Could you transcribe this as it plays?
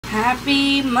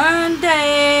Happy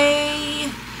Monday!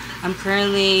 I'm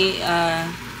currently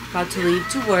about to leave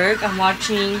to work. I'm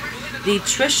watching the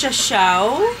Trisha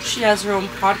show. She has her own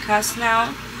podcast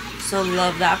now, so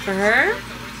love that for her.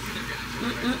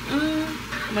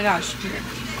 Oh my gosh. Here.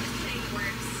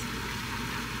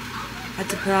 I had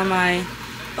to put on my...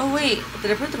 Oh wait,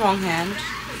 did I put the wrong hand?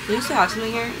 Do you still have something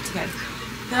here? It's okay.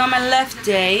 Put on my left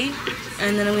day,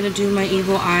 and then I'm gonna do my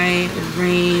evil eye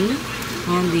ring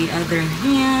on the other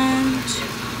hand.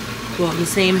 Well, the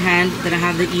same hand that I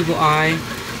have the evil eye,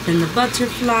 then the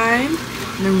butterfly.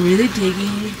 And I'm really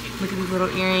digging. Look at these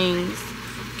little earrings.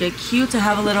 Get cute to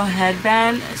have a little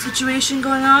headband situation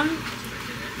going on.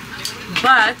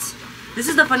 But this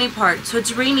is the funny part. So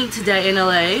it's raining today in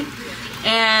LA,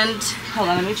 and hold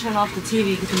on, let me turn off the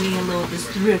TV because I'm being a little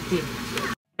distracted.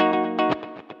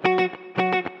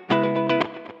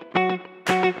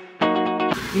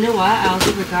 You know what? I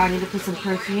also forgot I need to put some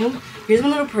perfume. Here's my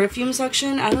little perfume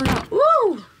section. I don't know.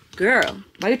 Ooh, girl,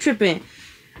 why are you tripping?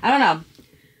 I don't know.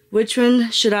 Which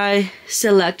one should I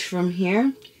select from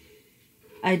here?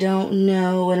 I don't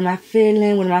know. What am I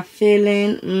feeling? What am I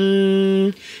feeling?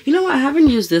 You know what? I haven't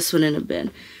used this one in a bit.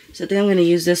 So I think I'm going to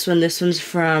use this one. This one's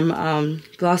from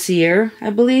Glossier, I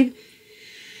believe.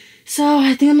 So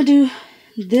I think I'm going to do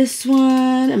this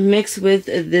one mixed with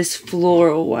this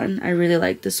floral one. I really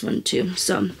like this one too.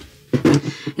 So I'm going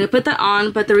to put that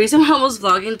on. But the reason why I was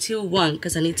vlogging too, one,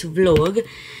 because I need to vlog.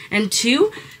 And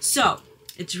two, so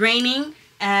it's raining.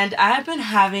 And I've been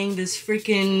having this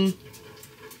freaking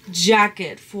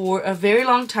jacket for a very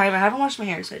long time. I haven't washed my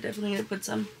hair, so I definitely need to put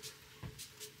some.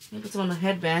 On the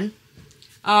headband.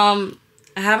 I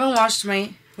haven't washed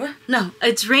my. What? No,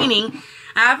 it's raining.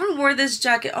 I haven't wore this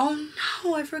jacket. Oh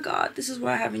no, I forgot. This is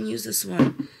why I haven't used this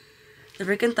one. The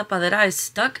freaking tapadera is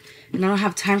stuck, and I don't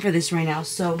have time for this right now.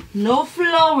 So no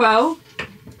fluoro.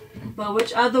 But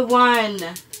which other one?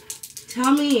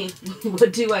 Tell me.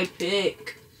 What do I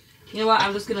pick? You know what?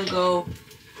 I'm just gonna go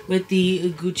with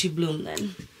the Gucci Bloom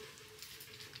then.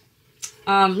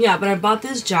 Yeah, but I bought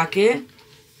this jacket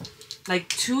like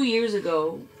 2 years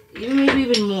ago, maybe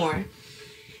even more.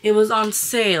 It was on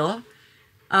sale,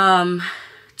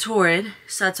 Torrid,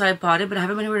 so that's why I bought it. But I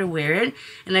haven't been able to wear it,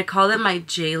 and I call it my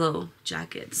J-Lo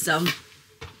jacket. So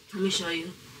let me show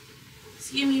you.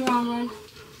 Excuse me, wrong one.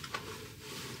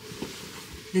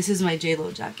 This is my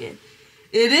J-Lo jacket.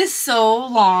 It is so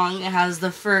long. It has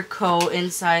the fur coat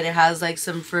inside. It has like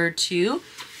some fur too.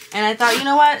 And I thought, you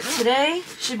know what? Today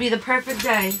should be the perfect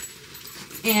day.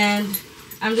 And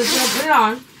I'm just going to put it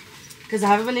on because I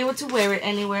haven't been able to wear it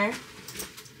anywhere.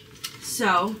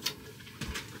 So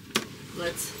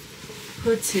let's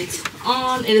put it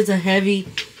on. It is a heavy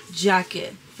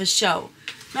jacket for sure.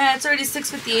 Man, it's already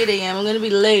 6:58 a.m. I'm going to be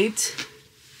late.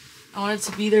 I wanted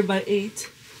to be there by 8.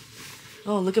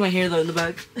 Oh, look at my hair though in the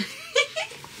back.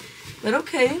 But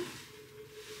okay.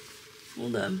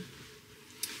 Hold on.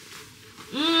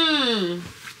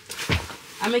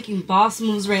 I'm making boss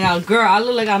moves right now. Girl, I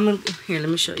look like I'm... Here, let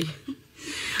me show you.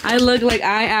 I look like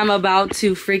I am about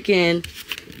to freaking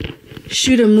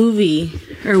shoot a movie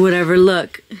or whatever.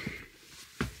 Look.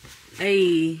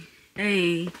 Hey.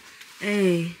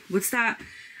 What's that?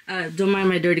 Don't mind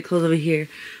my dirty clothes over here.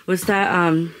 What's that?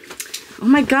 Oh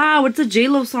my god, what's the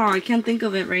J-Lo song? I can't think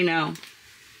of it right now.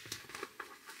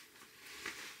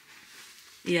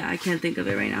 Yeah, I can't think of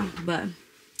it right now, but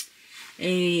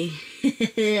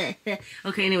okay,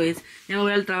 anyways, ya me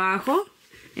voy al trabajo,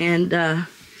 and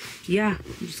yeah,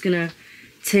 I'm just gonna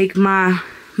take my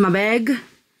bag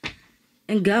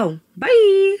and go.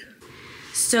 Bye.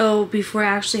 So before I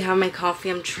actually have my coffee,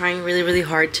 I'm trying really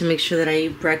hard to make sure that I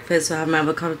eat breakfast. So I have my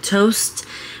avocado toast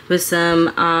with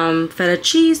some feta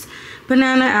cheese,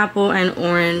 banana, apple, and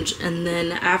orange. And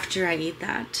then after I eat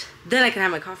that, then I can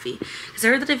have my coffee. Because I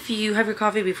heard that if you have your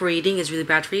coffee before eating, it's really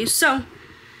bad for you. So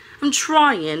I'm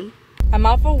trying. I'm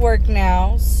out for work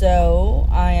now, so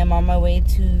I am on my way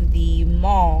to the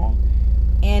mall.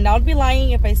 And I would be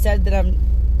lying if I said that I'm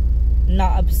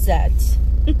not upset.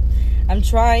 I'm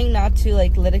trying not to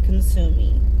like let it consume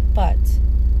me. But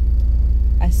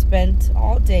I spent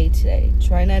all day today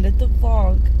trying to edit the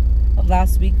vlog of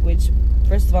last week, which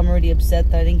first of all, I'm already upset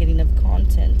that I didn't get enough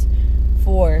content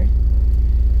for.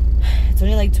 It's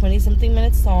only like 20 something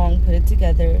minutes long. Put it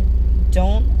together.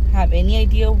 Don't have any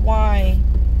idea why,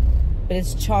 but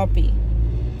it's choppy.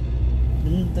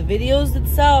 The videos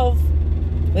itself,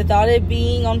 without it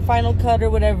being on Final Cut or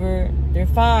whatever, they're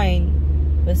fine,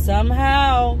 but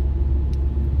somehow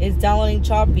it's downloading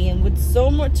choppy. And what's so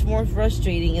much more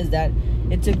frustrating is that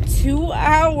it took 2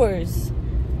 hours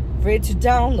for it to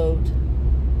download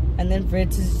and then for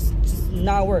it to just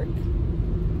not work.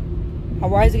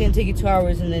 Why is it going to take you 2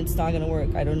 hours and then it's not going to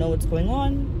work? I don't know what's going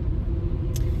on.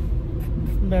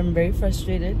 But I'm very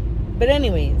frustrated. But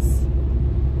anyways,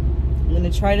 I'm going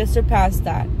to try to surpass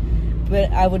that.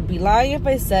 But I would be lying if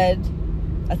I said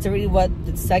that's already what,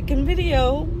 the second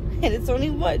video, and it's only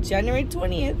what, January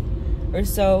 20th or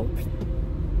so.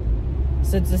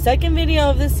 So it's the second video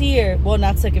of this year. Well,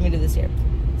 not second video this year.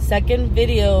 Second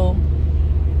video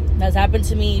that's happened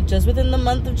to me just within the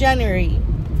month of January.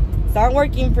 It's not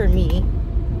working for me.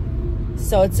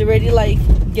 So it's already like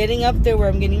getting up there where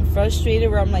I'm getting frustrated,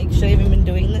 where I'm like, should I even been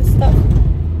doing this stuff?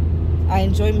 I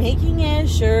enjoy making it,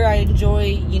 sure. I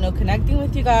enjoy, you know, connecting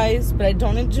with you guys, but I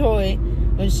don't enjoy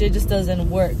when shit just doesn't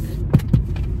work.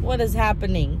 What is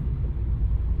happening?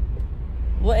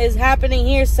 What is happening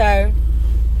here, sir?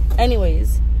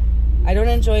 Anyways, I don't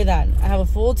enjoy that. I have a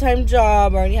full-time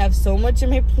job. I already have so much on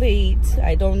my plate.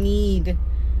 I don't need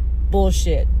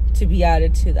bullshit to be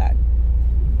added to that.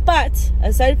 But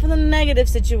aside from the negative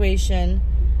situation,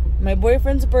 my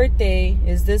boyfriend's birthday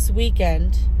is this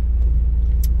weekend,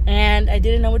 and I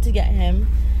didn't know what to get him.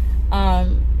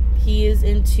 He is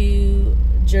into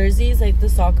jerseys, like the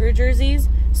soccer jerseys,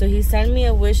 so he sent me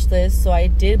a wish list. So I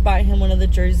did buy him one of the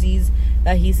jerseys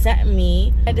that he sent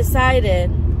me. I decided,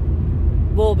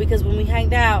 well, because when we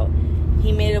hanged out,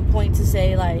 he made a point to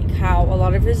say like how a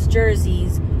lot of his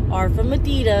jerseys are from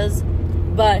Adidas,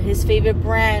 but his favorite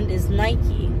brand is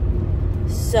Nike.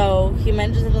 So he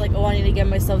mentioned something like, oh, I need to get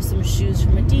myself some shoes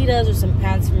from Adidas or some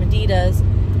pants from Adidas,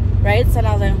 right? So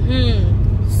I was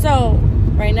like, So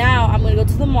right now I'm gonna go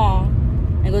to the mall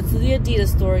and go to the Adidas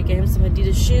store, get him some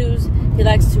Adidas shoes. He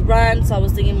likes to run, so I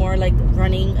was thinking more like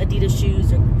running Adidas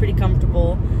shoes are pretty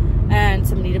comfortable, and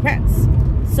some Adidas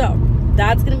pants. So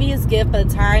that's gonna be his gift. By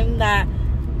the time that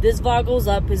this vlog goes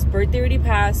up, his birthday already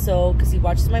passed, so because he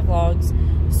watches my vlogs,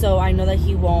 so I know that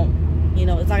he won't, you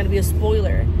know, it's not gonna be a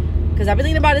spoiler. Because I've been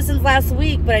thinking about it since last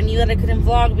week, but I knew that I couldn't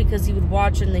vlog because he would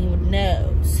watch and then he would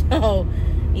know. So,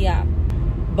 yeah.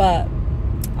 But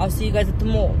I'll see you guys at the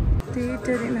mall. They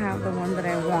didn't have the one that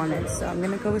I wanted, so I'm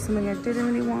going to go with something I didn't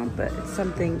really want, but it's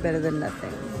something better than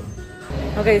nothing.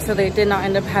 Okay, so they did not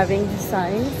end up having his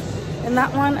size in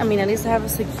that one. I mean, at least I have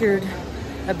secured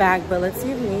a bag, but let's see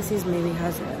if Macy's maybe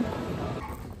has it.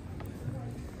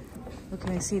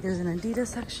 Okay, I see there's an Adidas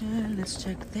section. Let's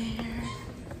check there.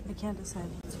 I can't decide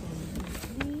what's one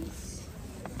of these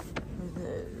or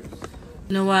those.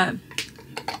 You know what?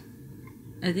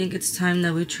 I think it's time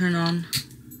that we turn on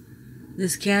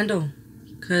this candle,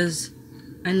 because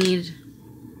I need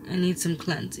some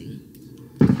cleansing.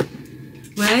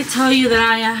 When I tell you that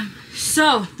I am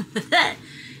so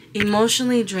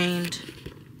emotionally drained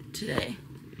today,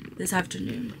 this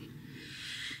afternoon,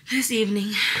 this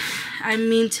evening, I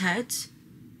mean, Ted,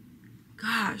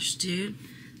 gosh, dude.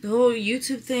 The whole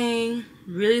YouTube thing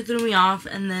really threw me off,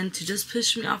 and then to just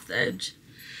push me off the edge.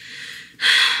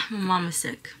 My mom is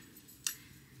sick.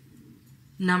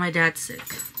 Now my dad's sick.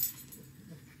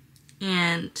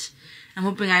 And I'm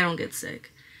hoping I don't get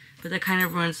sick. But that kind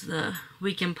of ruins the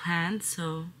weekend plans,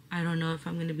 so I don't know if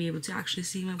I'm going to be able to actually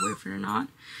see my boyfriend or not.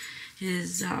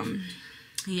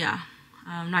 Yeah,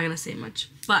 I'm not going to say much.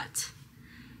 But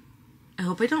I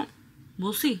hope I don't.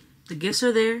 We'll see. The gifts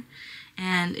are there.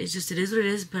 And it's just, it is what it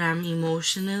is, but I'm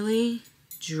emotionally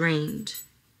drained.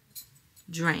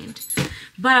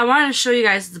 But I wanted to show you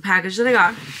guys the package that I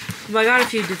got. Well, I got a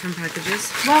few different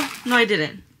packages. Well, no, I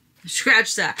didn't.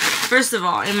 Scratch that. First of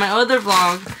all, in my other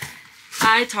vlog,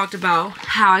 I talked about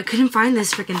how I couldn't find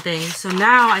this freaking thing. So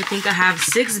now I think I have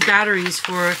 6 batteries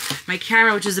for my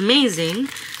camera, which is amazing.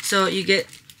 So you get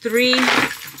 3, I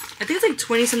think it's like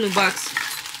 20 something bucks,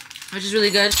 which is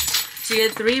really good. So you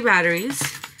get 3 batteries.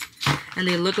 And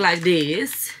they look like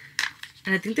this.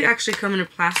 And I think they actually come in a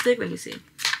plastic. Let me see.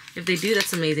 If they do,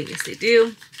 that's amazing. Yes, they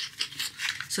do.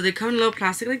 So they come in a little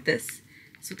plastic like this.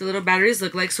 That's what the little batteries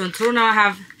look like. So in total now I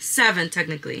have 7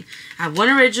 technically. I have 1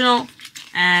 original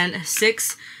and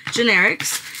 6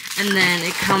 generics. And then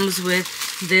it comes with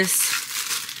this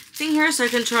thing here. So I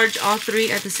can charge all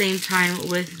 3 at the same time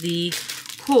with the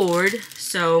cord.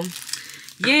 So,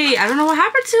 yay. I don't know what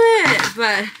happened to it.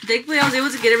 But thankfully I was able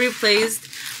to get it replaced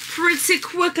pretty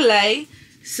quickly,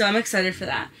 so I'm excited for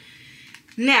that.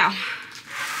 Now,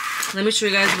 let me show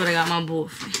you guys what I got my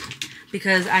boyfriend,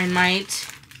 because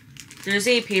there's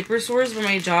a paper source for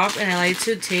my job, and I like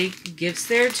to take gifts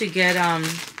there to get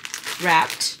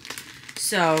wrapped.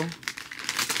 So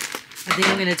I think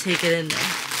I'm gonna take it in there.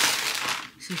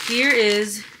 So here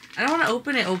is, I don't want to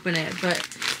open it, but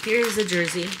here is the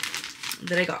jersey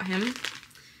that I got him.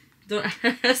 Don't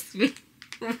ask me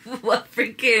what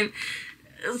freaking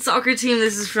soccer team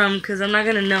this is from, because I'm not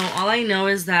gonna know. All I know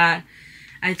is that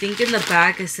I think in the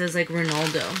back it says like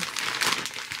Ronaldo.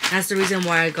 That's the reason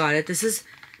why I got it. This is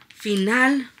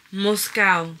Final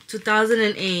Moscow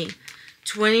 2008,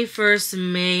 21st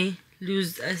May,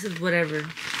 whatever,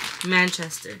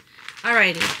 Manchester.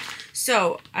 Alrighty,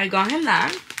 so I got him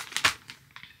that.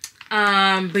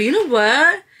 But you know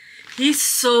what? He's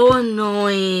so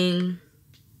annoying.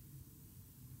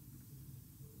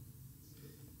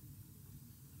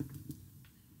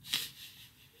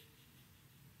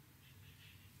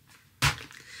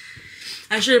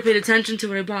 I should have paid attention to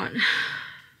what I bought.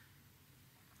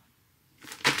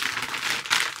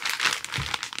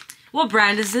 What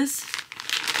brand is this?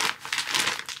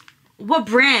 What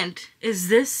brand is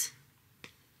this?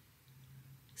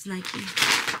 It's Nike.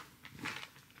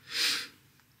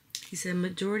 He said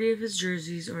majority of his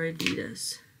jerseys are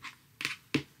Adidas.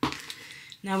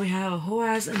 Now we have a whole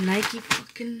ass Nike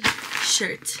fucking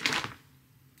shirt.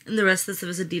 And the rest of the stuff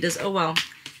is Adidas. Oh well.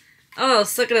 Oh,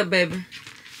 suck it up, baby.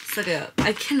 Suck it up.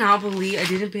 I cannot believe I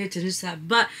didn't pay attention to that.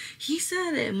 But he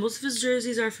said it. Most of his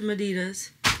jerseys are from Adidas.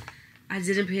 I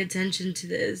didn't pay attention to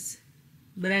this.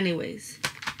 But anyways.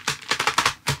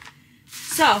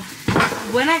 So,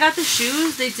 when I got the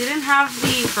shoes, they didn't have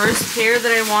the first pair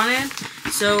that I wanted.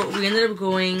 So, we ended up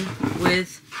going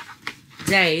with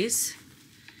Days.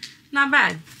 Not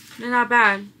bad. They're not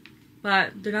bad.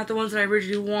 But they're not the ones that I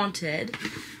originally wanted.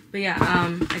 But yeah,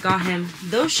 I got him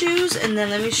those shoes. And then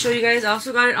let me show you guys. I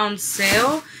also got it on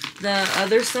sale. The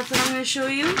other stuff that I'm going to show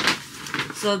you.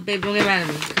 So, babe, don't get mad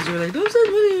at me. Because you're like, don't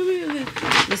spend money on me.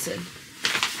 Listen.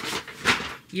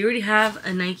 You already have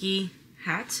a Nike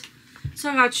hat. So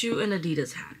I got you an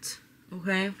Adidas hat.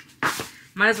 Okay?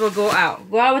 Might as well go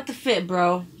out. Go out with the fit,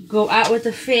 bro. Go out with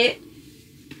the fit.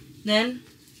 Then,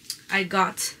 I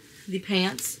got the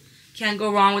pants. Can't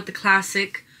go wrong with the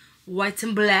classic white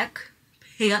and black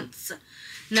pants.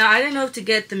 Now, I didn't know if to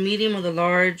get the medium or the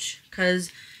large.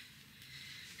 Because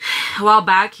a while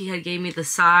back, he had gave me the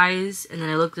size. And then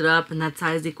I looked it up. And that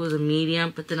size equals a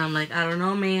medium. But then I'm like, I don't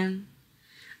know, man.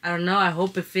 I don't know. I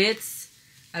hope it fits.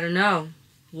 I don't know.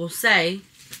 We'll say.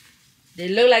 They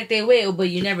look like they will, but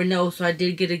you never know. So I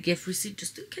did get a gift receipt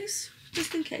just in case.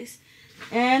 Just in case.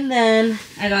 And then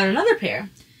I got another pair.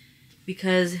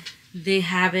 Because they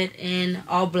have it in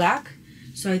all black.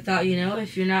 So I thought, you know,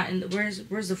 if you're not in the...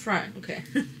 Where's the front? Okay.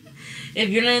 If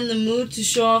you're not in the mood to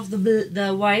show off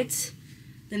the whites,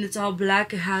 then it's all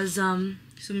black. It has some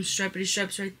stripy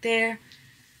stripes right there.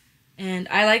 And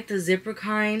I like the zipper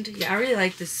kind. Yeah, I really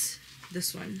like this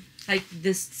one. Like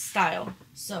this style.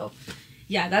 So,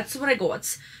 yeah, that's what I got.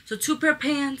 So, 2 pair of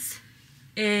pants,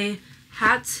 a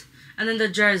hat, and then the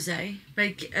jersey.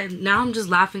 But now I'm just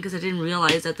laughing because I didn't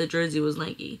realize that the jersey was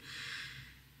Nike.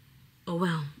 Oh,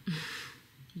 well.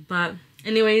 But,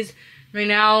 anyways, right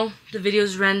now the video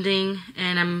is rendering,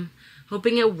 and I'm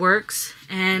hoping it works.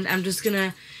 And I'm just going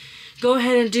to go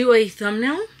ahead and do a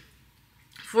thumbnail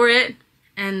for it,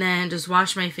 and then just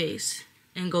wash my face.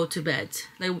 And go to bed.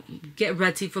 Like, get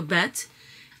ready for bed.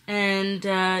 And,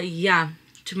 yeah.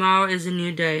 Tomorrow is a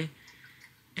new day.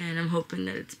 And I'm hoping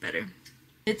that it's better.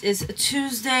 It is a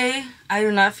Tuesday. I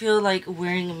do not feel like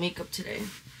wearing makeup today.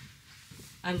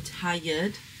 I'm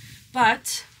tired.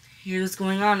 But, here's what's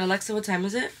going on. Alexa, what time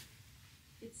is it?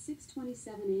 It's 6:27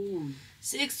 a.m.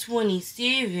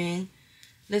 6:27.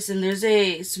 Listen, there's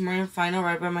a summer final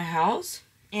right by my house.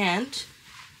 And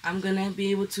I'm going to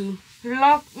be able to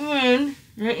lock in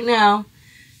right now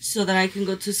so that I can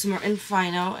go to summer and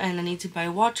final. And I need to buy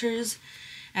waters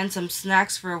and some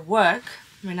snacks for work.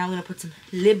 Right now I'm going to put some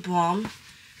lip balm.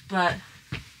 But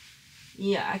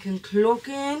yeah, I can cloak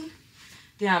in.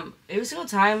 Damn, every single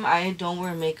time I don't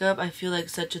wear makeup, I feel like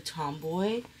such a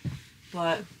tomboy.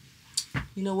 But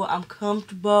you know what? I'm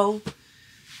comfortable.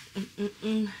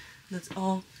 That's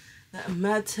all that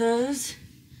matters.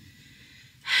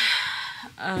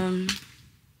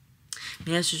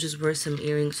 Maybe I should just wear some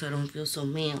earrings so I don't feel so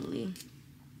manly.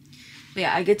 But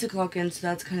yeah, I get to clock in, so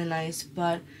that's kind of nice.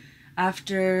 But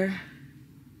after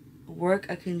work,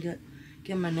 I can get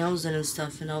my nails in and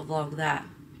stuff, and I'll vlog that.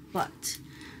 But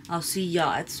I'll see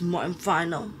y'all at Smart and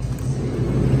Final.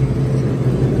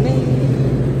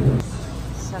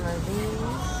 Some of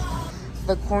these.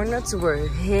 The corn nuts were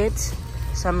hit,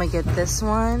 so I'm gonna get this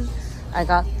one. I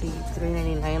got the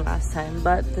 $3.99 last time,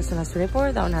 but this one has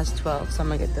 24, that one has 12, so I'm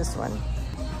gonna get this one.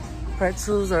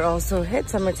 Pretzels are also hit,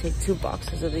 so I'm gonna take 2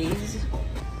 boxes of these.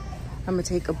 I'm gonna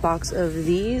take a box of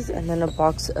these and then a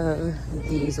box of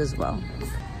these as well.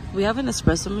 We have an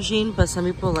espresso machine, but some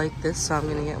people like this, so I'm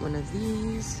gonna get one of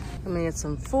these. I'm gonna get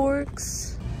some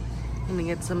forks. I'm gonna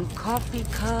get some coffee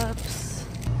cups.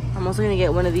 I'm also gonna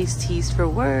get one of these teas for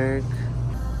work.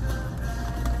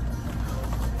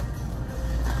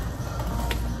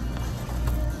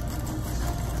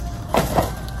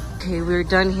 Okay, we're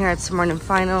done here at Smart and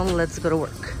Final. Let's go to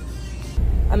work.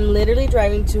 I'm literally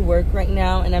driving to work right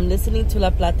now, and I'm listening to La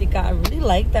Plática. I really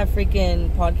like that freaking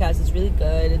podcast. It's really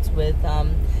good. It's with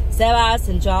Sebas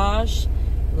and Josh.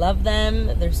 Love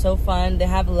them. They're so fun. They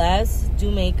have Les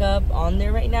do makeup on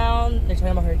there right now. They're talking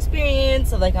about her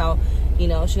experience of like how, you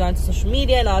know, she got into social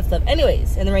media and all that stuff.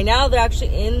 Anyways, and then right now they're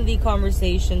actually in the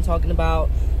conversation talking about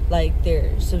like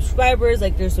their subscribers,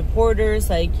 like their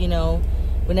supporters, like, you know,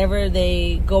 whenever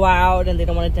they go out and they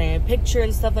don't want to take a picture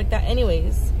and stuff like that.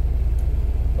 Anyways,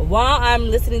 while I'm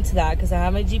listening to that, because I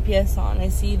have my GPS on, I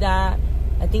see that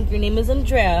I think your name is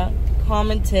Andrea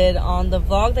commented on the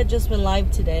vlog that just went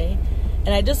live today,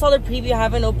 and I just saw the preview. I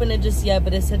haven't opened it just yet,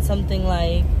 but it said something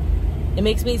like, it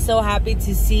makes me so happy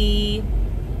to see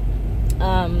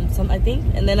I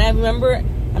think, and then I remember,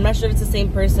 I'm not sure if it's the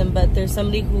same person, but there's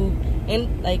somebody who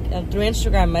through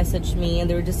Instagram messaged me, and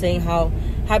they were just saying how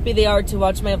happy they are to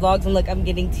watch my vlogs, and like I'm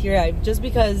getting teary-eyed just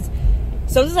because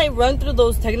sometimes I run through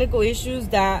those technical issues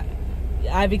that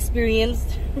I've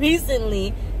experienced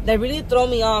recently that really throw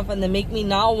me off and that make me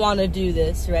not want to do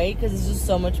this, right? Because it's just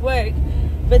so much work.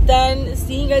 But then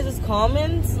seeing you guys'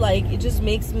 comments, like, it just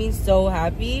makes me so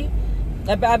happy.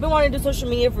 I've been wanting to do social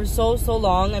media for so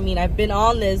long. I mean, I've been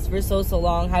on this for so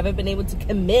long. Haven't been able to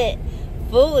commit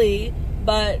fully,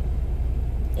 but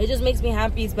it just makes me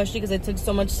happy, especially because I took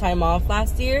so much time off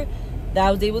last year that I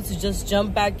was able to just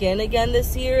jump back in again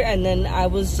this year, and then I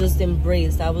was just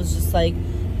embraced. I was just like,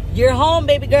 you're home,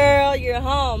 baby girl, you're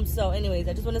home. So anyways,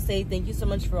 I just want to say thank you so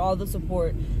much for all the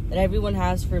support that everyone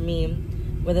has for me,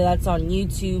 whether that's on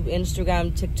YouTube,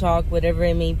 Instagram, TikTok, whatever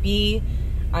it may be.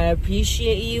 I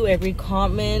appreciate you. Every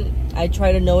comment I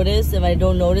try to notice. If I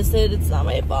don't notice it, it's not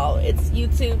my fault. It's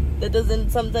YouTube that doesn't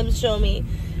sometimes show me.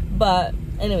 But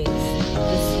anyways,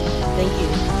 just thank you.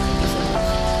 Thank you so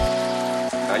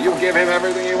much. Now you give him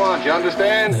everything he wants, you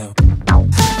understand? No.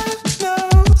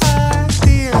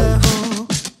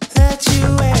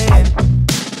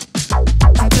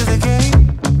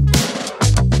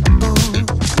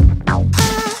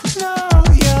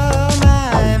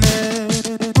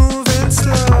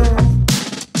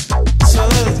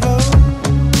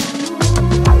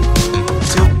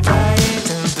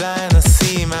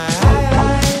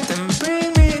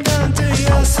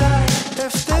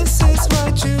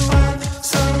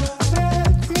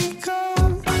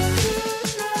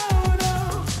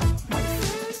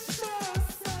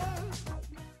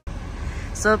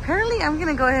 So apparently I'm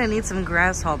gonna go ahead and eat some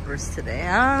grasshoppers today.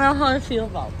 I don't know how I feel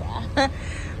about that.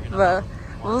 But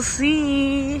we'll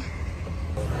see. I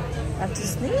have to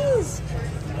sneeze.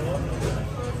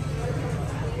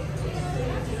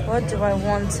 What do I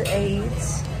want to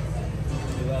eat?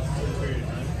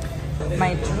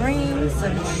 My drinks,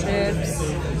 some chips,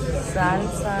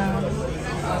 salsa,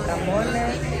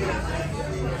 guacamole.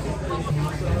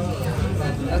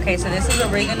 Okay, so this is what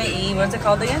we're gonna eat. What's it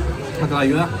called again?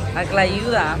 Tlayuda. A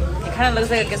tlayuda. It kind of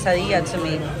looks like a quesadilla to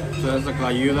me. So that's the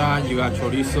tlayuda. You got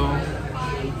chorizo,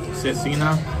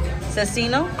 cecina.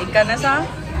 Cecino? ¿Y carne asada?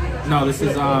 No, this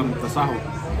is tasajo.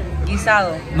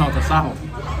 Guisado. No, tasajo.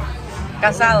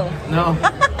 Casado. No.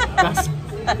 That's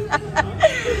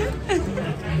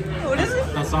What is it?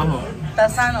 tasajo.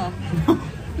 Tasano.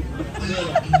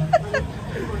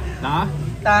 Ta.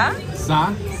 Ta?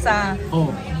 Sa. Sa.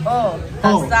 Oh. Oh.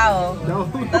 Tasao. No.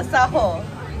 Tasajo.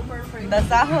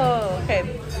 Tasajo. Okay.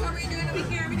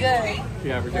 Good.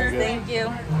 Yeah, we're doing good. Thank you.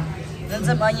 Then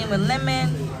some onion with lemon,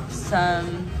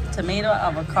 some tomato,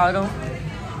 avocado.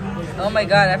 Oh my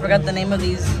god, I forgot the name of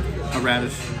these. A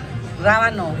radish.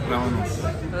 Rábano. Rábanos.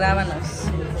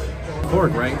 Rábanos.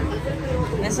 Pork, right?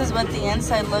 This is what the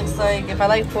inside looks like. If I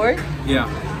like pork, Yeah.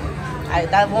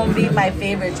 that won't be my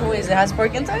favorite choice. It has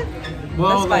pork inside?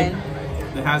 Well, That's like,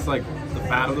 fine. it has like the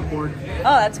fat of the pork.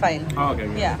 Oh, that's fine. Oh, okay.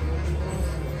 Good. Yeah.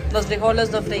 Los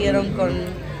frijoles los frieron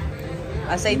con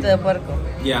aceite de puerco.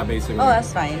 Yeah, basically. Oh,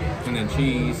 that's fine. And then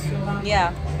cheese.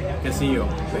 Yeah. Quesillo,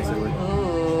 basically.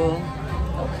 Ooh.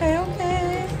 Okay.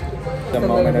 The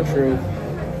moment of truth.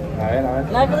 Alright.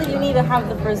 And I feel like you need to have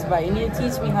the first bite. You need to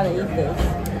teach me how to eat this.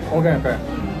 Okay.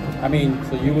 I mean,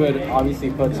 so you would obviously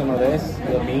put some of this,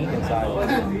 the meat inside,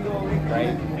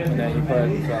 right? And then you put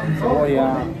some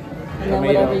cebolla, And then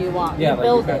tomato. whatever you want. Yeah, You like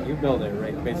build you, it. you build it,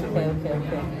 right? Basically. Okay.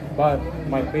 But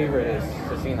my favorite is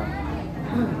cecina.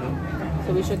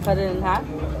 So we should cut it in half?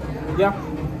 Yeah.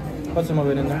 Put some of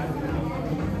it in there.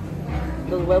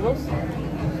 Those huevos?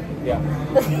 Yeah.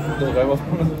 Los huevos.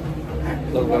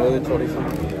 Los huevos de chorizo.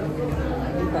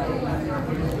 Okay.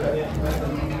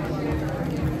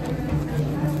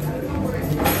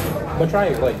 But try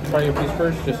it, try your piece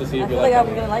first, just to see I if you feel like like it.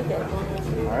 I'm gonna like it.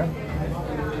 Alright.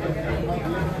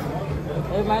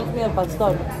 It reminds me of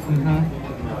pastor.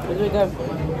 It's really good.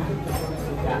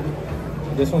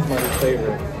 This one's my least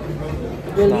favorite.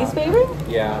 Your least favorite?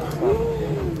 Yeah.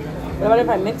 What about if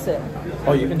I mix it?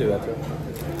 Oh, you can do that too.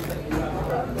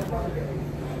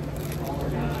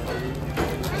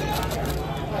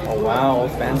 Oh wow,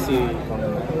 fancy. I'm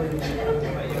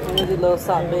gonna do a little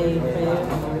salt bay for you.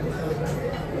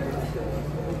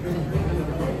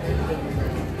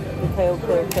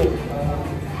 Okay.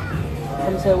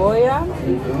 Some cebolla.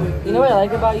 You know what I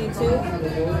like about you too?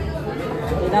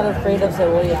 You're not afraid of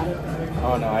cebolla.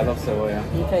 Oh no, I love cebolla.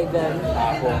 Okay, good.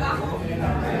 Apple.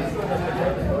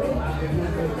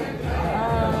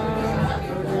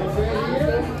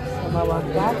 Some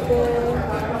aguacate.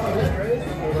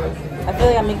 I feel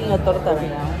like I'm making a torta right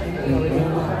now.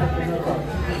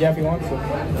 Yeah, if you want to.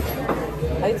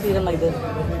 I like to eat them like this.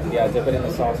 Yeah, dip it in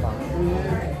the sauce, huh?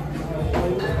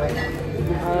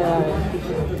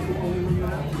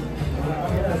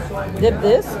 Dip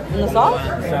this in the sauce?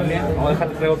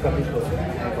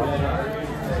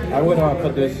 I would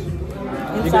put this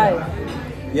Inside.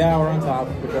 Yeah, or on top,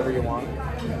 whichever you want.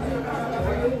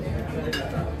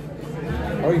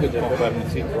 Or you could dip it.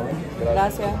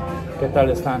 Gracias. ¿Qué tal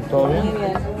están? ¿Todo Muy bien?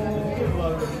 bien.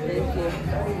 Thank you.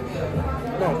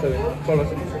 No, estoy bien. Solo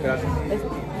así. Gracias.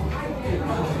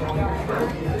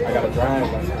 I gotta drive.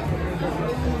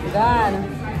 God.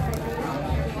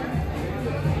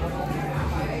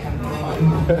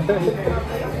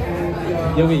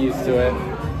 You'll be used to it.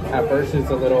 At first it's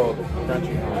a little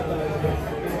crunchy,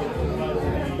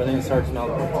 but then it starts to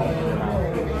melt in your mouth.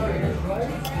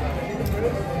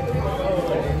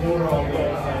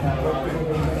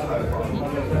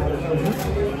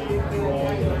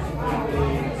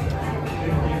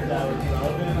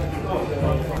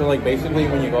 So like basically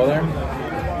when you go there,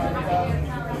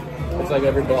 it's like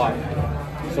every block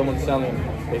someone's selling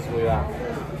basically that.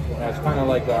 Yeah, it's kind of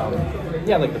like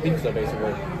yeah, like the pizza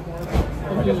basically.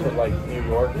 I guess for like New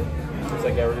York, it's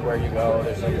like everywhere you go,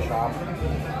 there's like a shop.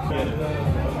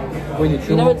 When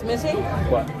You know what's missing?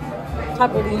 What?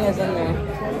 Chapulines in there.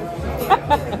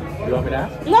 You want me to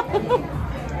ask? No.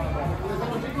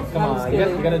 Come on, you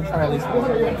gotta try at least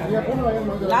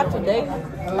one. Not today.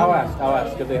 I'll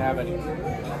ask if they have any.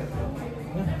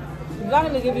 I'm not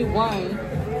gonna give you one.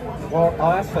 Well,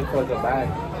 I'll ask like for the bag,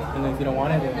 and then if you don't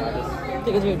want it, then I'll just...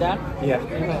 Take it to your dad? Yeah.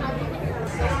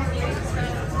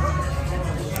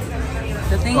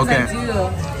 The things Okay. I do.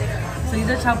 So these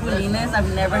are chapulines.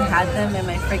 I've never had them in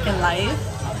my freaking life.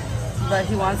 But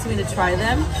he wants me to try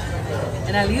them.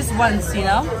 And at least once, you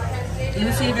know?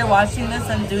 Lucy, if you're watching this,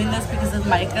 I'm doing this because of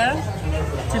Micah.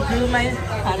 To prove my...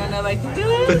 I don't know if I can do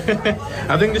it.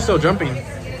 I think they're still jumping.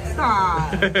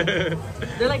 Stop.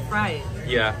 They're like fried.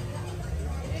 Yeah.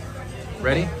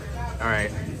 Ready? All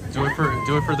right. Do it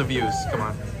for the views. Come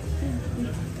on.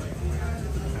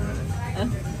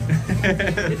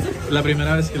 La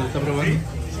primera vez que lo está probando.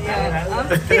 Yeah,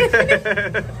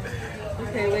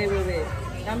 okay, wait.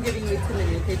 I'm giving you too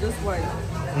many. Okay, just one.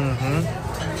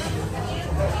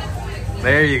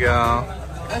 There you go.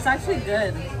 That's actually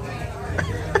good.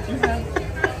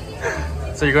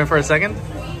 So you're going for a second?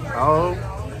 Oh.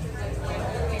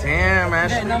 Damn,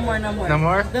 Ashley. Okay, no more. No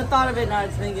more? The thought of it now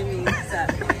is making me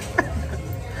sad.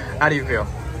 How do you feel?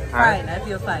 Fine, I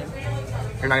feel fine.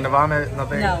 You're not gonna vomit?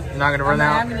 Nothing? No. You're not gonna run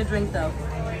out? I'm gonna drink though.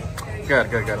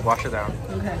 Good. Wash it down.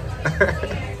 Okay.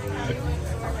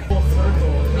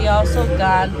 We also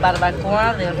got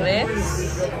barbacoa de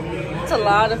res. It's a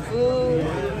lot of food.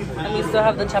 And we still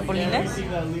have the chapulines.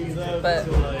 But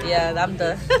yeah, I'm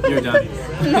done. You're done.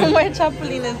 No more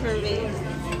chapulines for me.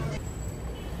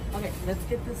 Okay, let's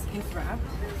get this gift wrapped.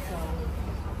 So,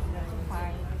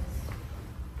 find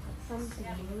something.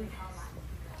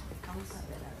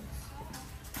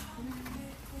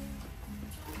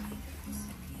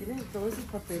 Tienen todos esos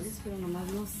papeles, pero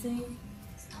nomás no sé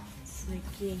de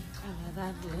qué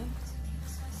agarrarle.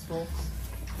 So,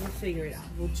 we'll figure it out.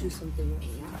 We'll choose something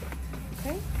right now.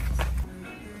 Okay?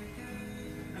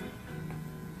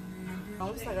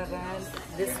 Vamos a agarrar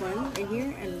this one right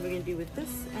here, and we're gonna do with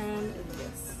this and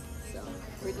this. So,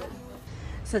 we're good.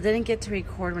 So I didn't get to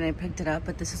record when I picked it up,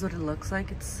 but this is what it looks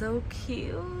like. It's so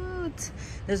cute.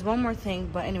 There's one more thing,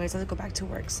 but anyways, I have to go back to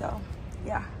work, so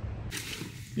yeah.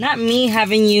 Not me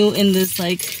having you in this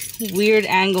like weird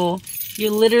angle.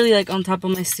 You're literally like on top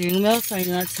of my steering wheel, so I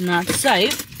know that's not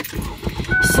safe.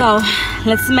 So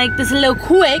let's make this a little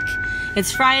quick.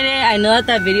 It's Friday. I know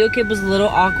that video clip was a little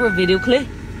awkward. Video clip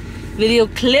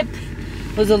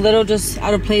was a little just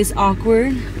out of place,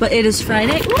 awkward. But it is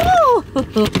Friday. Woo!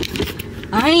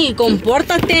 Ay,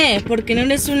 compórtate, porque no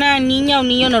eres una niña o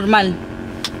niño normal.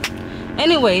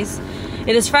 Anyways,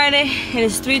 It is Friday. It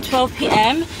is 3:12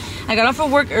 p.m. I got off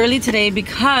of work early today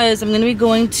because I'm going to be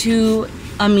going to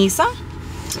a misa.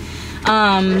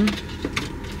 I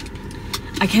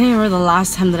can't even remember the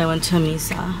last time that I went to a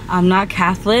misa. I'm not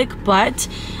Catholic, but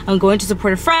I'm going to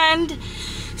support a friend.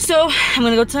 So I'm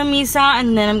gonna go to a misa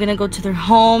and then I'm gonna go to their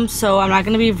home. So I'm not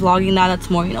gonna be vlogging that.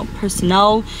 That's more, you know,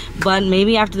 personal. But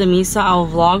maybe after the misa I'll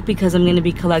vlog because I'm gonna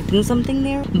be collecting something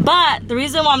there. But the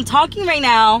reason why I'm talking right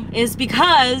now is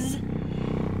because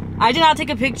I did not take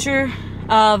a picture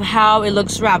of how it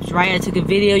looks wrapped, right? I took a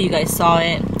video, you guys saw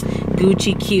it.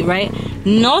 Gucci cute, right?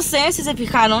 No sé si se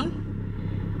fijaron,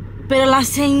 pero la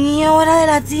señora de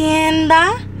la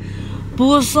tienda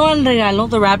puso el regalo,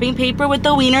 the wrapping paper with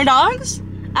the wiener dogs.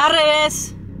 Al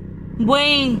revés.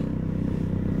 Güey.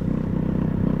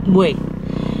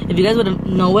 If you guys would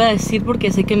no voy a decir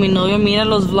porque sé que mi novio mira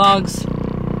los vlogs.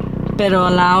 Pero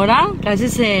Laura casi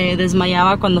se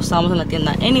desmayaba cuando estábamos en la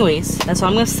tienda. Anyways, that's what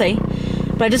I'm gonna say.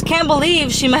 But I just can't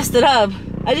believe she messed it up.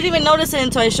 I didn't even notice it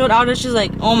until I showed Aura. She's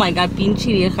like, oh my god, pinche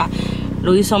vieja.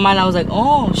 Lo hizo mal. I was like,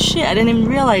 oh shit, I didn't even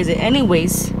realize it.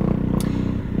 Anyways,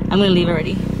 I'm gonna leave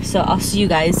already. So I'll see you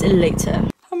guys later.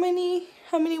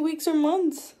 How many weeks or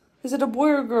months? Is it a boy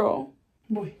or a girl?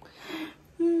 Boy.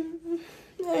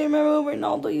 I remember when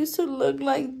Ronaldo used to look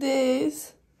like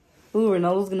this. Ooh,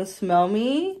 Ronaldo's gonna smell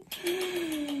me.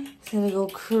 He's gonna go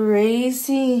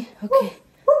crazy. Okay,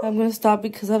 I'm gonna stop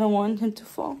because I don't want him to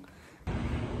fall.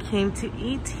 Came to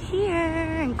eat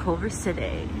here in Culver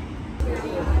City.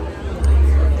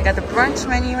 They got the brunch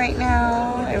menu right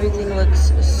now. Everything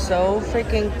looks so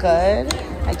freaking good.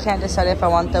 I can't decide if I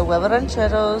want the huevo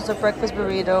rancheros, the breakfast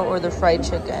burrito, or the fried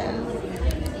chicken.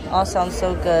 All sounds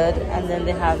so good. And then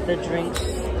they have the drinks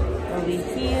over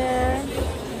here.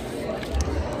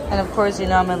 And of course, you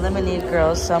know, I'm a lemonade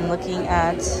girl, so I'm looking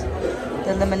at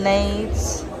the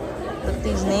lemonades. Look at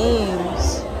these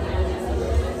names.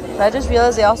 But I just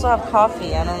realized they also have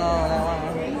coffee. I don't know what I want.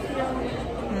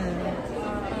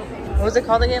 What was it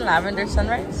called again? Lavender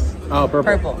sunrise? Oh, purple.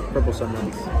 Purple. Purple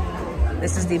sunrise.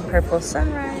 This is the purple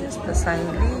sunrise, the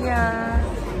sangria.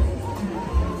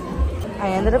 I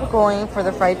ended up going for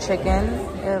the fried chicken.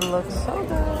 It looks so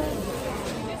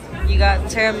good. You got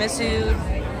tiramisu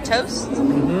toast?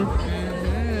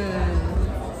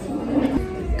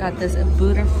 Got this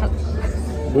butterfly.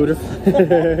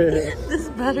 This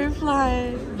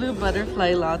blue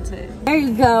butterfly latte. There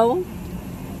you go.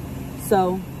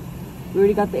 So, we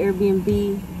already got the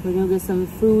Airbnb. We're gonna get some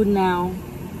food now.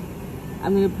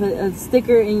 I'm gonna put a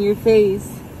sticker in your face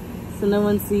so no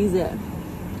one sees it.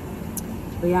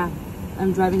 But yeah,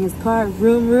 I'm driving his car.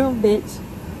 Room, bitch.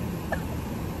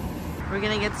 We're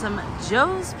gonna get some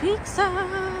Joe's Pizza.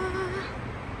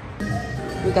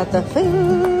 We got the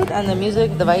food and the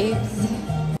music, the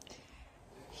vibes.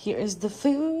 Here is the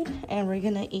food, and we're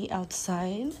gonna eat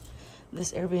outside.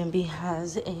 This Airbnb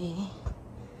has a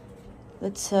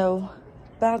little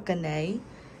balcony.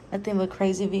 Nothing but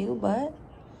crazy view, but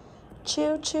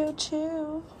chill.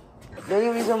 The only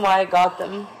reason why I got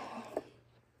them.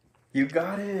 You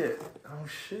got it. Oh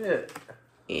shit.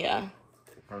 Yeah.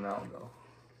 Ronaldo.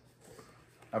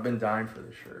 I've been dying for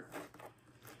this shirt.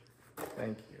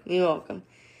 Thank you. You're welcome.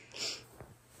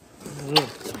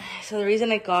 So the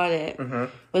reason I got it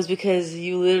was because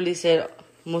you literally said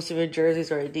most of your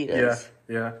jerseys are Adidas.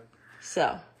 Yeah.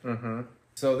 So.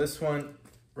 So this one,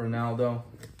 Ronaldo.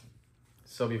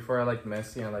 So before I liked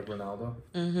Messi, I like Ronaldo.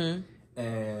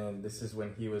 And this is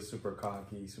when he was super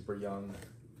cocky, super young,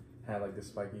 had like this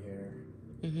spiky hair.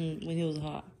 When he was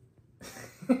hot.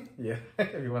 Yeah,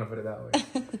 if you want to put it that way.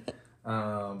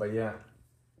 But yeah,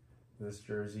 this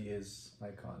jersey is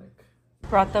iconic.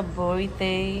 Brought the boy.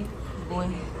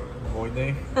 Boy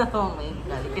day? Oh my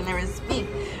god, you can never speak.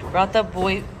 Brought the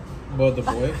boy. Well, the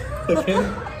boy?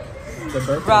 The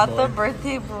birthday Brought boy. the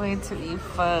birthday boy to eat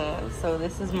pho. So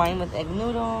this is mine with egg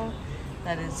noodle.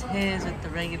 That is his with the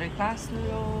regular glass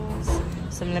noodles.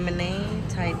 Some lemonade,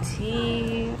 Thai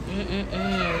tea.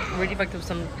 Already picked up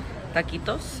some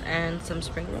taquitos and some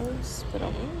spring rolls. But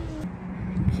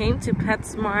came to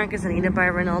PetSmart because I need to buy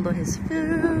Ronaldo his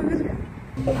food.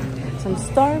 Some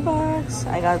Starbucks.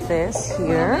 I got this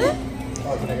here.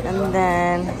 And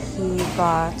then he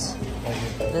got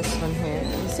this one here.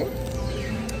 Let me see.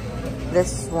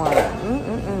 This one.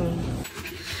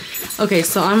 Okay,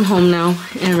 so I'm home now,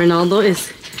 and Ronaldo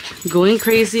is going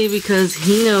crazy because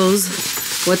he knows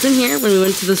what's in here. When we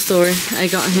went to the store, I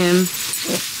got him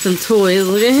some toys.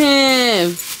 Look at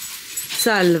him.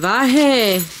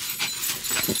 Salvaje.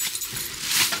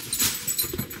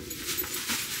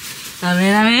 A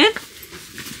ver.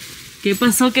 ¿Qué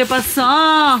pasó?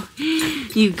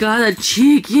 You got a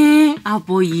chicken? ¿A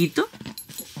pollito?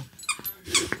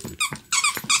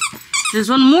 There's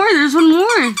one more. There's one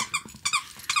more.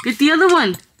 Get the other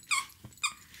one.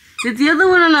 Get the other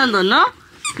one, Orlando. No?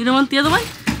 You don't want the other one?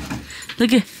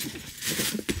 Look it.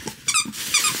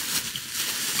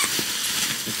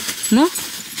 No?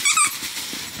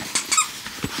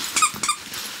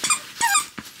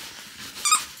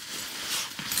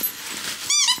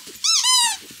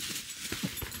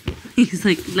 He's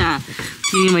like, nah,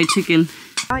 give me my chicken.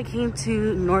 I came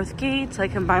to Northgate so I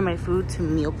can buy my food to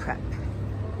meal prep.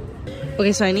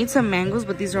 Okay, so I need some mangoes,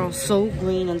 but these are all so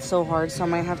green and so hard, so I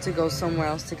might have to go somewhere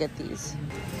else to get these.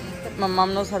 My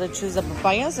mom knows how to choose the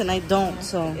papayas and I don't,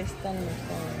 so. No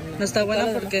está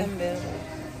buena porque.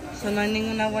 So no hay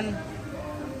ninguna buena.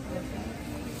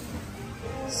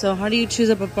 So how do you choose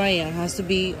a papaya? It has to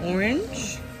be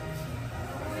orange?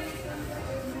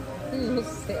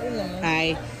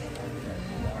 Ay.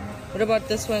 What about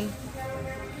this one?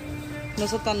 No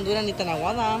está tan dura ni tan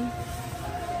aguada.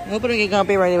 I hope I don't get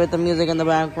copyrighted with the music in the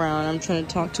background. I'm trying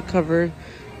to talk to cover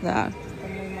that.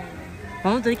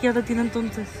 Vamos a tener que ir a la tienda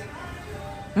entonces.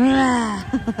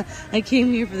 I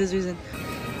came here for this reason.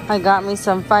 I got me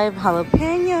some 5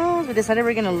 jalapenos. We decided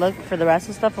we're gonna look for the rest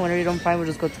of stuff, and whenever we don't find, we'll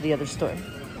just go to the other store.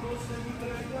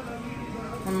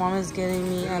 My mom is getting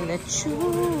me a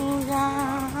lechuga.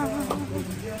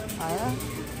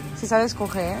 Si sabes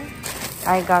coger.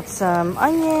 I got some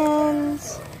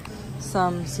onions,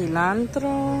 some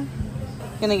cilantro.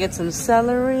 Gonna get some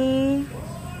celery.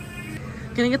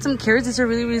 Gonna get some carrots. These are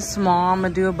really, really small. I'm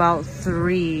gonna do about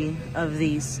 3 of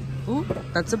these. Ooh,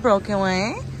 that's a broken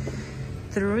one.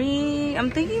 3. I'm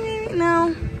thinking maybe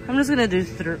no. I'm just gonna do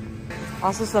 3.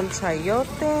 Also some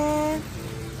chayote.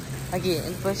 Aquí,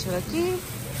 el puesto aquí.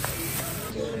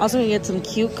 Also gonna get some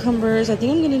cucumbers. I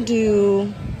think I'm gonna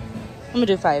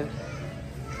do 5.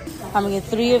 I'm gonna get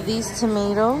 3 of these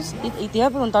tomatoes. Y te iba a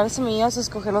preguntar si me ibas a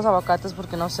escoger los aguacates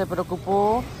porque no sé, pero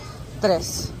ocupo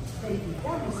 3.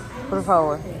 Por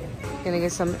favor. Gonna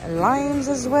get some limes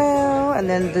as well. And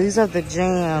then these are the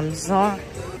jams. Huh?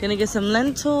 Gonna get some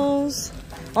lentils.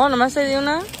 Oh, nomás te di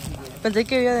una. Pensé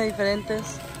que había de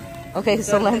diferentes. Okay,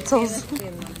 so lentils.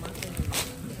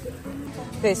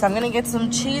 Okay, so I'm gonna get some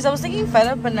cheese. I was thinking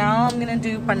feta, but now I'm gonna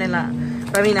do panela.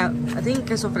 But I mean, I think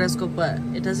queso fresco, but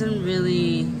it doesn't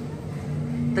really...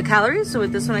 the calories, so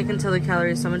with this one I can tell the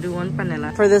calories, so I'm gonna do 1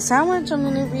 panela. For the sandwich, I'm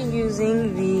gonna be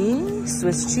using the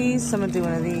Swiss cheese, so I'm gonna do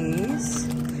one of these.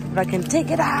 If I can take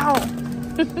it out.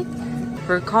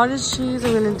 For cottage cheese,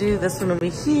 I'm gonna do this one over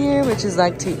here, which is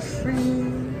lactate free.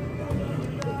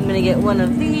 I'm gonna get 1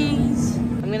 of these.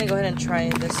 I'm gonna go ahead and try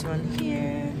this one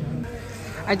here.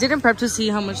 I didn't prep to see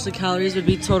how much the calories would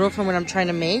be total from what I'm trying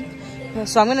to make.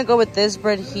 So I'm gonna go with this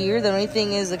bread here. The only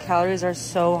thing is the calories are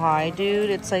so high, dude.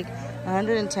 It's like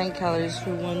 110 calories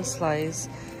for 1 slice,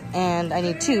 and I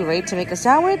need 2, right, to make a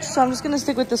sandwich. So I'm just gonna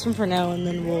stick with this one for now, and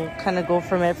then we'll kind of go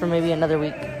from it for maybe another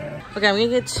week. Okay, I'm gonna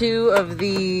get 2 of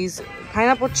these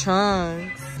pineapple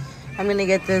chunks. I'm gonna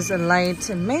get this light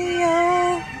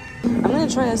mayo. I'm gonna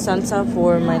try a salsa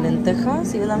for my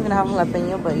lentejas, even though I'm gonna have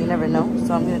jalapeno, but you never know,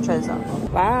 so I'm gonna try this out.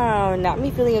 Wow, not me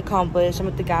feeling accomplished. I'm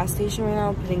at the gas station right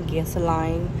now putting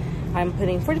gasoline. I'm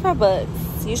putting 45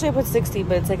 bucks. Usually I put 60,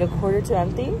 but it's like a quarter to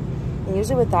empty. And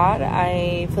usually with that,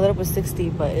 I fill it up with 60,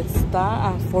 but it's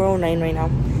that at 409 right now.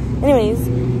 Anyways,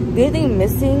 the only thing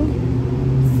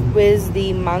missing was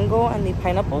the mango and the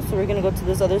pineapple. So we're gonna go to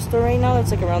this other store right now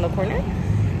that's like around the corner.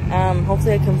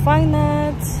 Hopefully I can find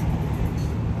that.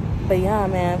 But yeah,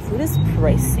 man, food is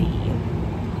pricey.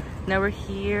 Now we're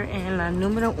here in La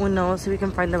Número Uno, so we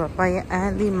can find the papaya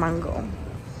and the mango.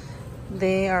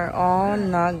 They are all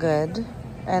not good.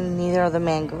 And neither are the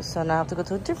mangoes, so now I have to go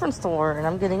to a different store, and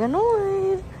I'm getting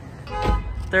annoyed.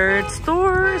 3rd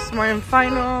store, Smart and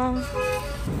Final.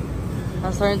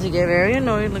 I'm starting to get very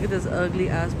annoyed. Look at this ugly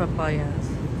ass papayas.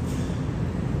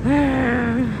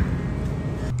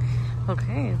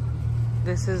 Okay,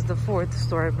 this is the 4th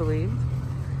store, I believe.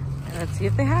 And let's see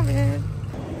if they have it.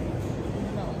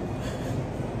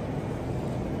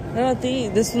 I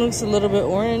think this looks a little bit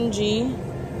orangey.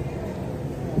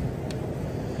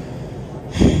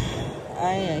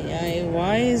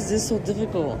 Why is this so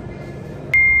difficult?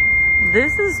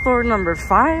 This is store number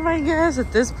 5, I guess.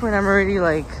 At this point, I'm already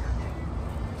like...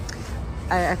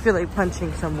 I feel like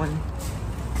punching someone.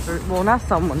 Or, well, not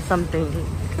someone, something.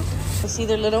 I see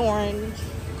their little orange.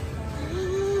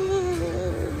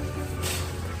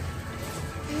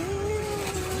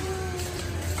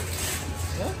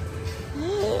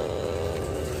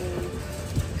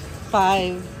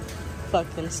 Five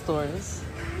fucking stores.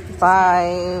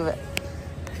 5.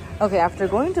 Okay, after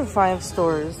going to 5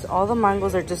 stores, all the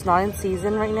mangoes are just not in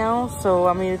season right now. So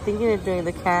I'm either thinking of doing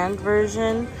the canned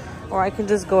version or I can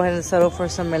just go ahead and settle for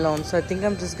some melon. So I think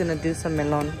I'm just gonna do some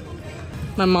melon.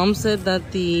 My mom said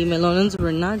that the melones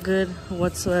were not good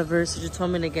whatsoever, so she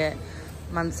told me to get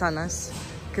manzanas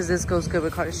because this goes good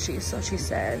with cottage cheese, so she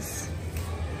says.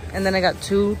 And then I got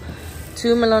two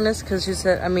melones because she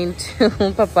said, I mean, 2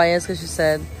 papayas because she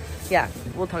said, yeah,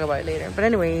 we'll talk about it later. But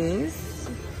anyways,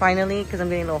 finally, because I'm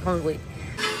getting a little hungry.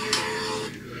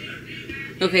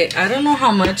 Okay, I don't know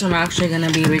how much I'm actually going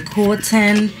to be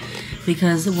recording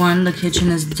because, one, the kitchen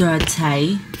is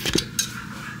dirty.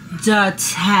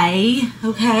 Dirty,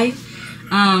 okay?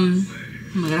 I'm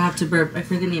going to have to burp. I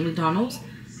freaking ate McDonald's.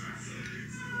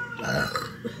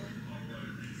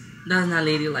 That's not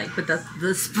ladylike, but that's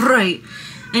the Sprite.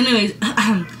 Anyways,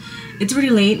 it's really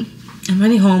late. I'm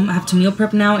already home. I have to meal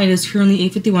prep now. It is currently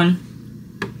 8:51.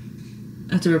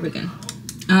 I have to burp again.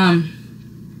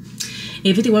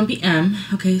 8:51 p.m.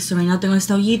 Okay, so right now tengo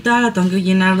esta ollita. La tengo que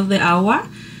llenar de agua.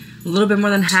 A little bit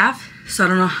more than half. So I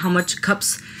don't know how much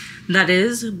cups that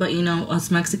is. But you know,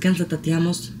 us Mexicans le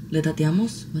tateamos. ¿Le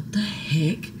tateamos? What the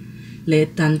heck? Le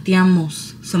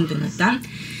tanteamos. Something like that.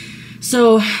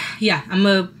 So, yeah, I'm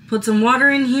going to put some water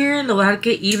in here. Lo voy a dejar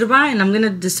que hirva. And I'm going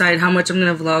to decide how much I'm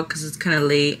going to vlog because it's kind of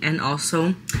late. And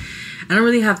also, I don't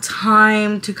really have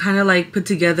time to kind of like put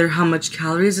together how much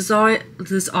calories this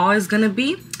all is going to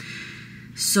be.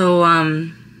 So,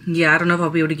 yeah, I don't know if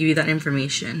I'll be able to give you that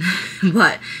information.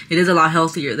 But it is a lot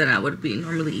healthier than I would be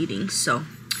normally eating. So,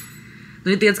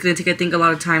 the only thing that's going to take, I think, a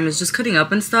lot of time is just cutting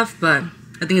up and stuff. But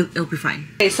I think it'll be fine.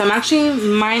 Okay, so I'm actually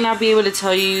might not be able to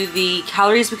tell you the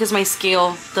calories because my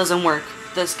scale doesn't work.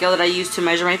 The scale that I use to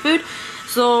measure my food.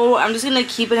 So I'm just gonna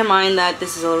keep it in mind that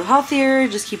this is a little healthier.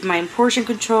 Just keep my portion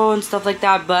control and stuff like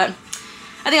that. But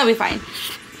I think I'll be fine.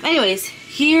 Anyways,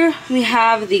 here we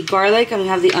have the garlic and we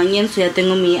have the onion. So ya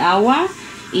tengo mi agua.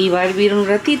 Y va a hervir un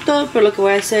ratito. Pero lo que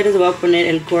voy a hacer es voy a poner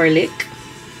el garlic.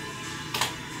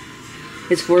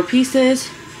 It's 4 pieces.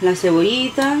 La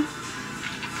cebollita.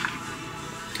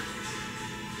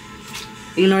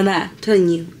 Ignore that. I'm telling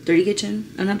you, dirty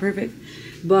kitchen. I'm not perfect.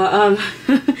 But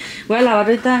voy a lavar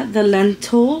ahorita the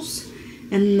lentils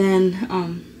and then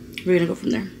we're gonna go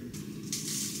from there.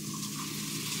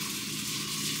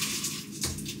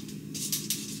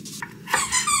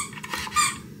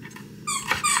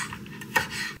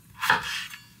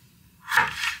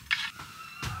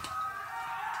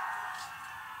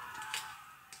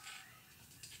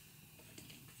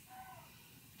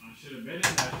 I should have been in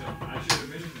that show. I should have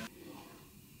been in that.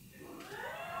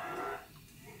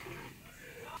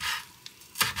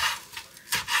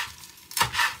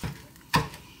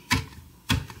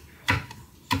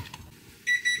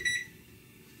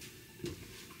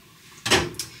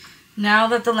 Now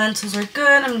that the lentils are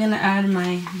good, I'm gonna add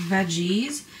my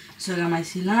veggies. So I got my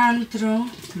cilantro,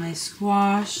 my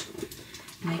squash,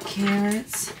 my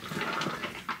carrots.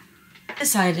 I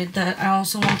decided that I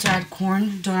also want to add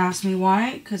corn. Don't ask me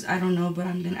why, because I don't know, but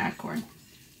I'm gonna add corn.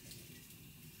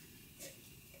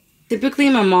 Typically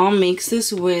my mom makes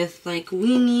this with like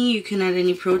weenie. You can add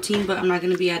any protein, but I'm not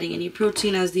gonna be adding any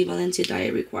protein as the Valencia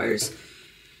diet requires.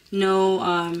 No,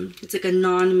 it's like a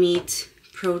non-meat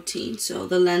protein. So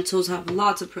the lentils have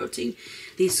lots of protein.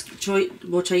 These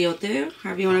chayote,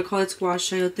 however you want to call it,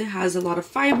 squash chayote, has a lot of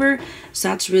fiber, so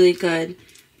that's really good.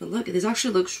 But look, this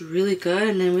actually looks really good.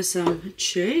 And then with some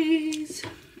cheese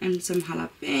and some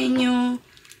jalapeno,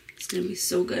 it's gonna be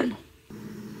so good.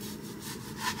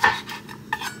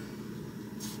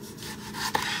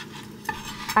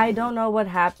 I don't know what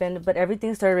happened, but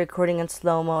everything started recording in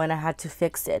slow-mo and I had to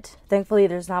fix it. Thankfully,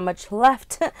 there's not much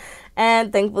left.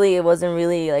 And thankfully, it wasn't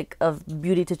really like a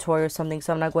beauty tutorial or something,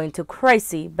 so I'm not going too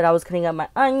crazy. But I was cutting up my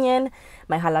onion,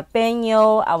 my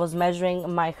jalapeno. I was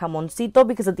measuring my jamoncito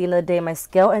because at the end of the day, my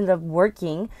scale ended up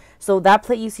working. So that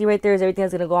plate you see right there is everything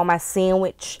that's going to go on my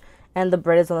sandwich. And the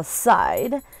bread is on the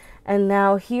side. And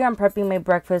now here I'm prepping my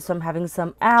breakfast. So I'm having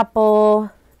some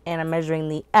apple and I'm measuring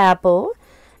the apple.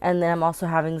 And then I'm also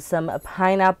having some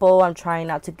pineapple. I'm trying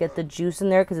not to get the juice in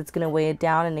there because it's going to weigh it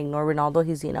down and ignore Ronaldo.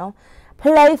 He's, you know,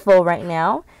 playful right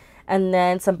now. And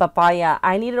then some papaya.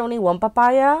 I needed only 1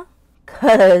 papaya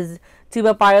because 2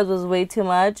 papayas was way too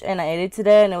much. And I ate it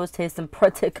today and it was tasting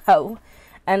pretty cool.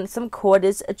 And some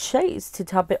cottage cheese to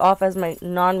top it off as my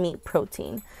non-meat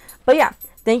protein. But yeah,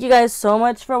 thank you guys so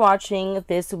much for watching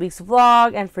this week's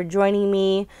vlog and for joining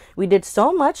me. We did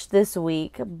so much this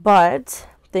week, but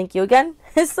thank you again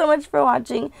so much for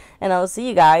watching, and I'll see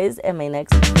you guys in my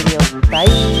next video.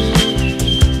 Bye.